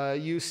at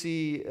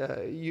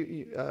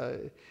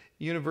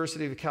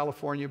University of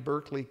California,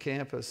 Berkeley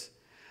campus.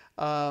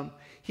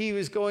 He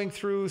was going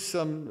through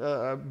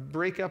some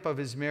breakup of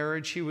his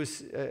marriage. He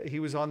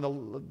was on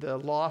the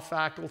law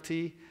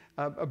faculty,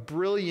 a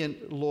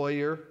brilliant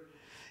lawyer.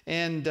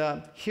 And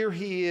here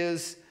he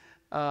is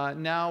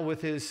now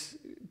with his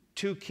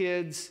 2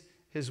 kids,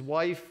 his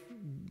wife,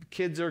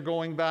 kids are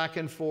going back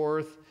and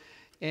forth.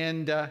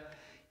 And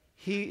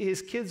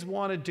his kids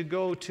wanted to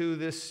go to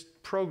this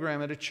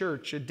program at a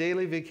church, a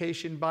daily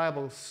vacation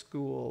Bible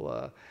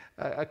school,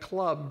 a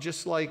club,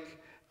 just like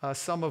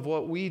some of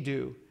what we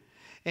do.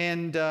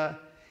 And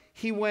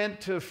he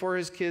went for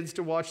his kids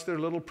to watch their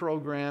little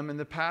program, and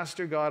the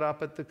pastor got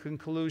up at the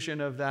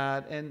conclusion of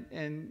that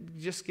and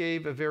just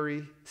gave a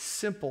very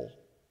simple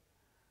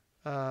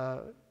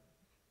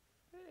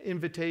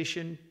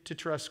invitation to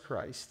trust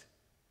Christ.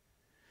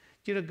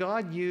 You know,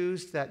 God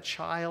used that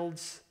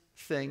child's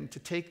thing to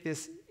take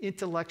this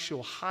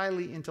intellectual,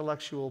 highly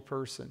intellectual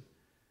person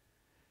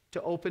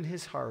to open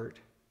his heart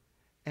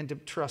and to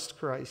trust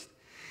Christ.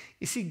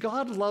 You see,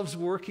 God loves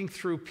working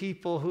through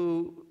people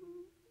who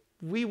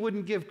we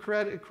wouldn't give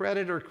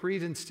credit or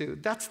credence to.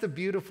 That's the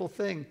beautiful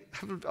thing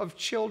of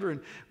children.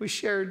 We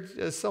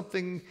shared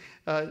something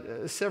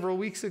several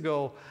weeks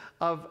ago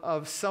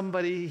of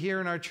somebody here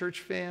in our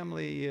church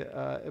family,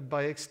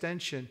 by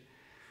extension,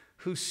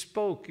 who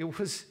spoke. It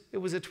was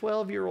a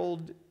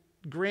 12-year-old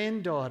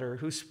granddaughter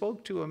who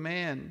spoke to a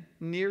man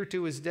near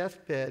to his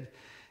deathbed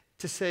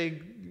to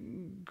say,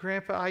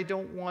 "Grandpa, I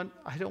don't want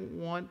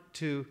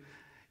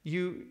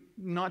you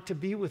not to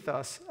be with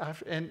us."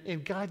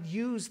 And God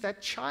used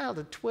that child,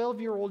 a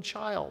 12-year-old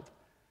child,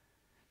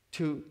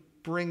 to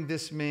bring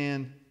this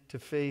man to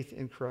faith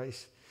in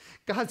Christ.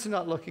 God's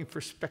not looking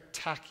for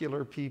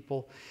spectacular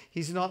people.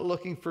 He's not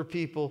looking for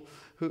people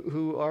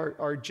who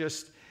are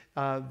just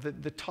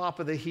the top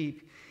of the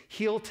heap.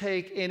 He'll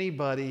take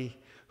anybody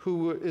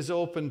who is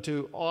open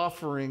to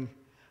offering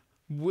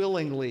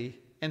willingly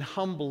and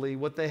humbly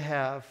what they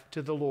have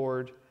to the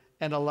Lord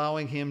and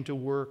allowing him to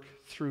work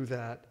through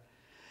that.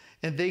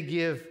 And they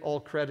give all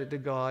credit to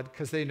God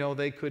because they know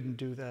they couldn't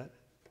do that.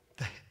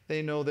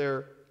 They know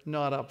they're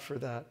not up for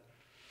that.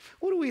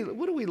 What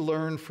do we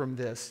learn from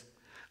this?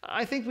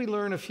 I think we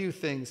learn a few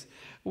things.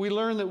 We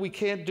learn that we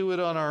can't do it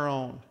on our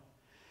own.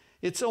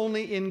 It's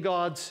only in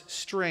God's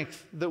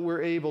strength that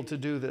we're able to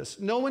do this.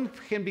 No one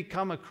can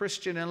become a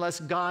Christian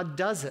unless God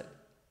does it.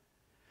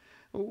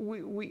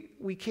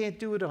 We can't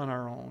do it on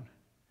our own.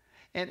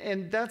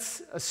 And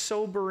that's a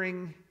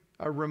sobering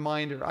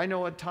reminder. I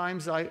know at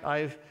times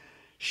I've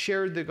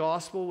shared the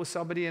gospel with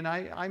somebody and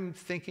I'm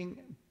thinking,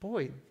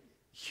 boy,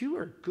 you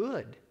are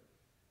good.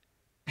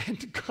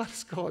 And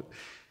God's going,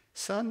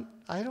 son,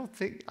 I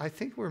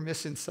think we're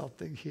missing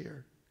something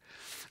here.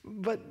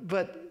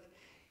 But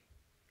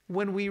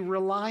when we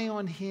rely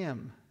on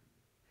him,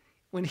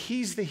 when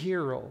he's the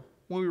hero,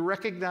 when we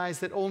recognize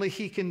that only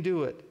he can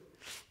do it,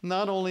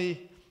 not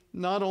only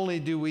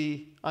do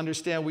we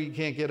understand we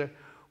can't get it,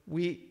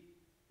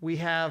 we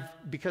have,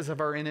 because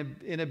of our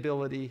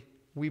inability,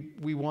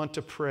 we want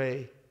to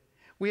pray.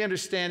 We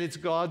understand it's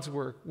God's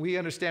work. We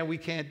understand we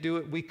can't do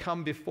it. We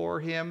come before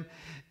him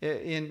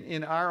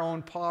in our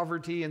own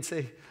poverty and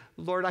say,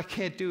 Lord, I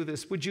can't do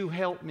this. Would you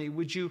help me?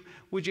 Would you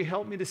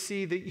help me to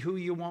see who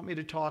you want me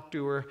to talk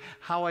to, or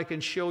how I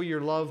can show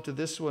your love to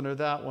this one or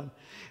that one?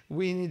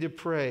 We need to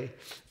pray.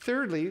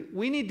 Thirdly,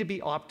 we need to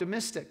be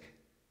optimistic.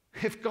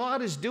 If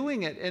God is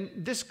doing it, and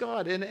this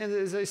God, and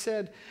as I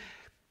said,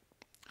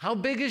 how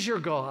big is your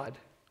God?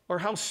 Or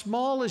how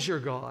small is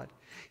your God?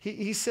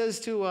 He says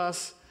to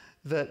us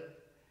that,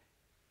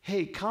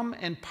 hey, come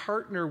and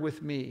partner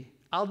with me.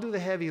 I'll do the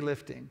heavy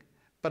lifting,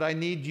 but I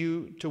need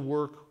you to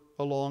work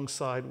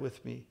alongside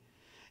with me.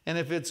 And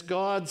if it's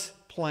God's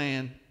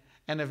plan,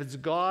 and if it's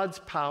God's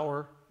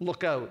power,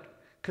 look out,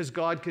 because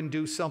God can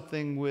do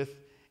something with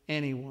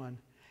anyone.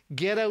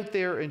 Get out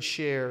there and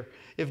share.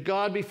 If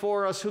God be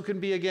for us, who can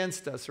be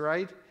against us,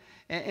 right?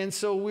 And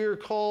so we're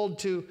called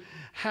to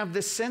have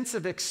this sense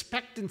of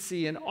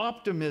expectancy and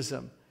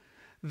optimism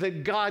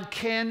that God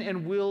can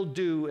and will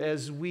do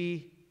as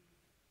we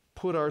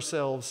put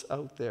ourselves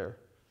out there.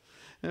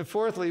 And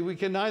fourthly, we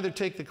can neither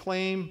take the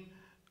claim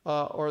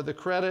or the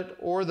credit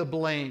or the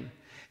blame.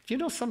 You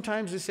know,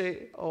 sometimes they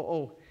say,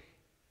 oh,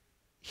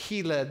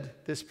 he led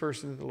this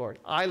person to the Lord.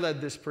 I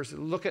led this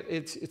person. Look at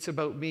it's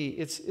about me.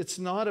 It's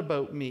not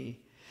about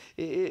me.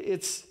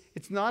 It's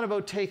not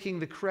about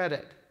taking the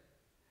credit.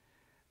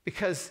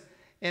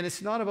 And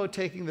it's not about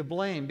taking the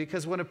blame,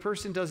 because when a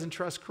person doesn't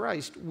trust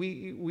Christ,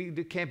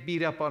 we can't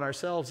beat up on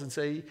ourselves and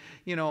say,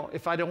 you know,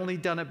 if I'd only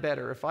done it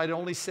better, if I'd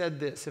only said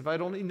this, if I'd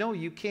only... No,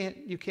 you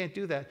can't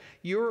do that.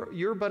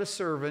 You're but a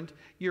servant.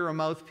 You're a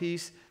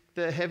mouthpiece.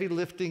 The heavy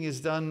lifting is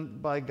done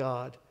by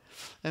God.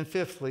 And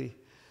fifthly,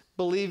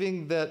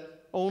 believing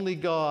that only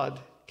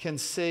God can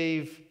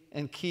save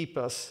and keep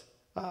us,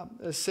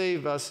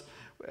 save us,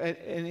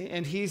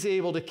 and He's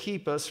able to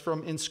keep us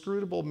from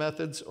inscrutable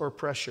methods or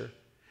pressure.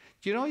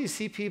 Do you know, you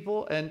see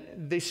people and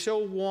they so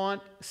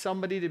want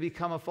somebody to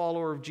become a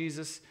follower of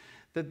Jesus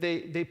that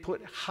they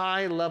put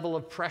high level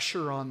of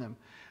pressure on them.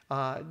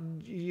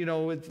 You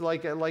know, it's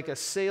like a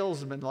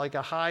salesman, like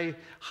a high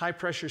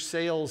pressure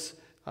sales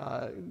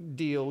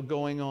deal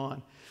going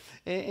on.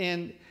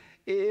 And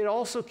it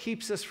also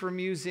keeps us from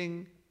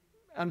using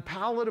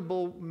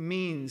unpalatable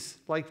means,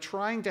 like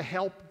trying to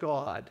help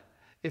God.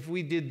 If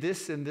we did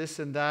this and this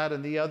and that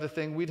and the other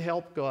thing, we'd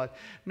help God.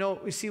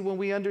 No, you see, when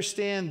we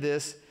understand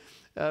this,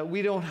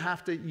 we don't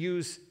have to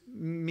use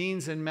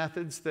means and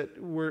methods that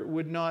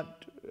would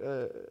not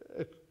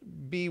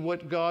be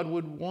what God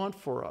would want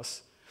for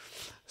us.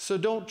 So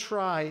don't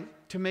try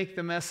to make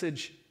the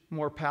message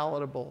more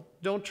palatable.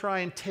 Don't try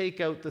and take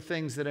out the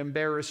things that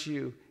embarrass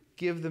you.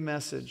 Give the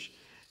message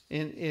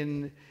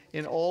in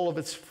all of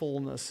its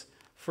fullness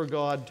for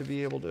God to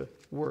be able to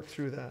work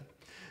through that.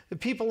 The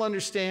people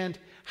understand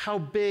how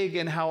big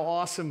and how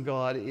awesome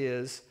God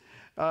is.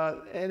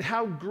 And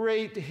how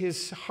great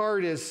His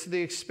heart is,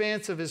 the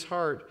expanse of His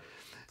heart,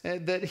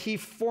 that He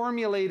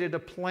formulated a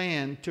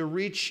plan to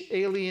reach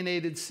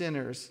alienated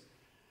sinners,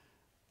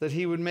 that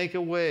He would make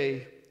a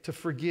way to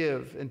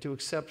forgive and to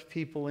accept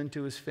people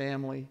into His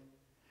family,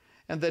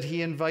 and that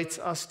He invites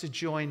us to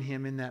join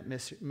Him in that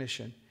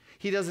mission.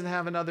 He doesn't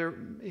have another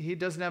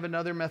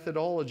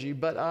methodology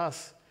but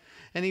us,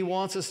 and He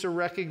wants us to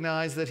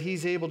recognize that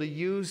He's able to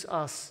use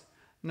us,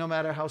 no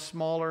matter how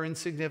small or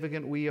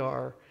insignificant we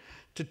are,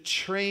 to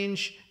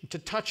change, to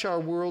touch our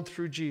world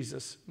through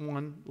Jesus,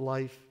 one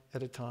life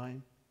at a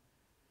time.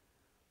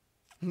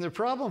 And the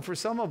problem for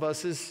some of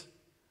us is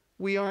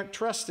we aren't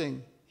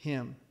trusting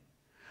Him.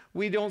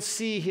 We don't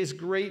see His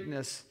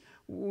greatness.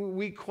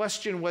 We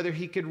question whether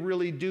He could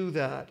really do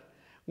that.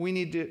 We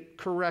need to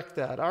correct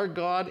that. Our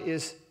God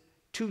is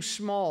too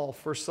small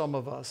for some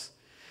of us.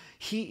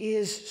 He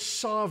is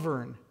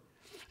sovereign,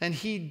 and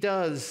He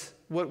does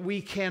what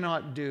we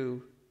cannot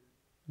do.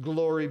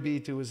 Glory be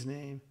to His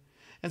name.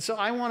 And so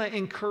I want to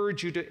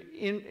encourage you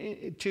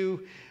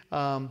to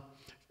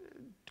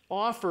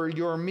offer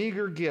your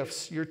meager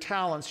gifts, your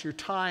talents, your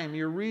time,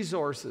 your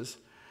resources,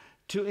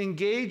 to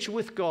engage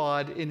with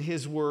God in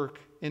His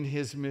work, in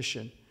His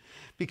mission.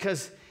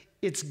 Because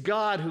it's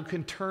God who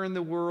can turn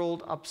the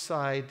world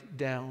upside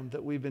down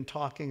that we've been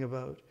talking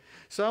about.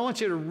 So I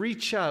want you to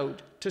reach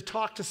out, to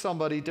talk to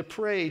somebody, to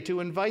pray, to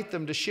invite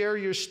them, to share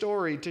your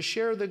story, to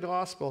share the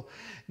gospel.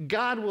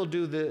 God will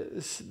do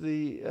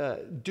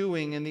the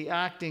doing and the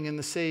acting and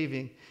the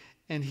saving,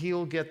 and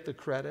He'll get the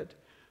credit,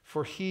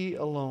 for He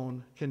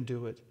alone can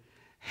do it.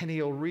 And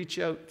He'll reach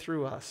out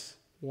through us,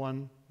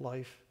 one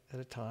life at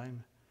a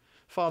time.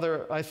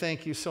 Father, I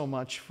thank You so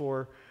much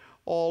for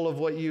all of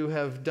what You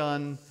have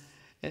done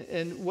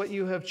and what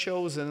You have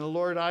chosen. And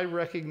Lord, I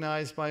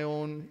recognize my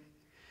own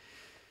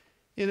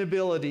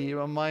inability,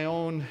 my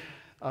own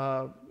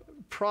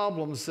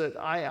problems, that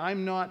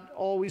I'm not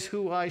always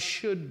who I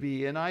should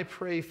be. And I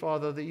pray,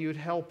 Father, that You'd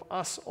help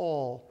us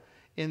all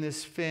in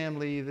this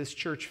family, this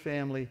church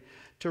family,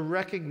 to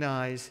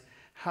recognize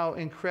how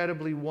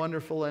incredibly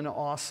wonderful and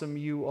awesome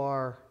You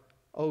are,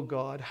 oh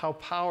God, how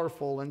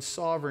powerful and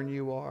sovereign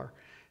You are,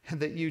 and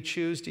that You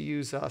choose to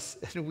use us.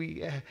 And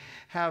we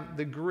have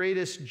the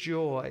greatest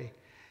joy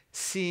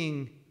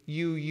seeing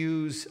You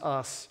use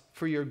us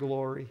for Your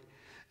glory.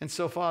 And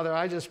so, Father,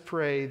 I just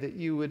pray that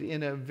you would,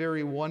 in a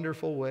very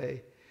wonderful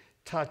way,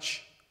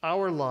 touch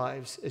our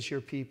lives as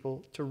your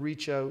people to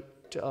reach out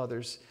to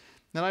others.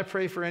 And I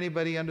pray for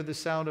anybody under the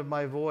sound of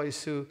my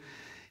voice who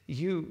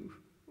you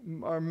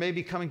are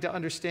maybe coming to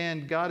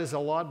understand God is a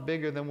lot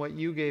bigger than what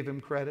you gave him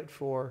credit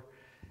for.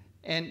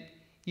 And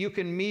you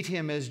can meet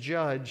him as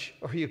judge,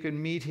 or you can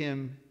meet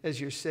him as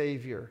your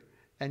Savior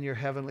and your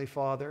Heavenly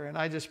Father. And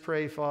I just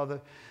pray,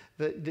 Father,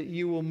 that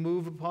you will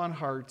move upon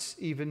hearts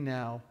even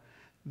now.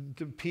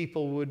 The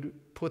people would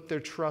put their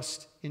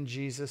trust in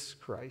Jesus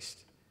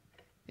Christ.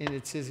 And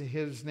it's in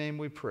his name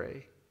we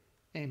pray.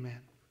 Amen.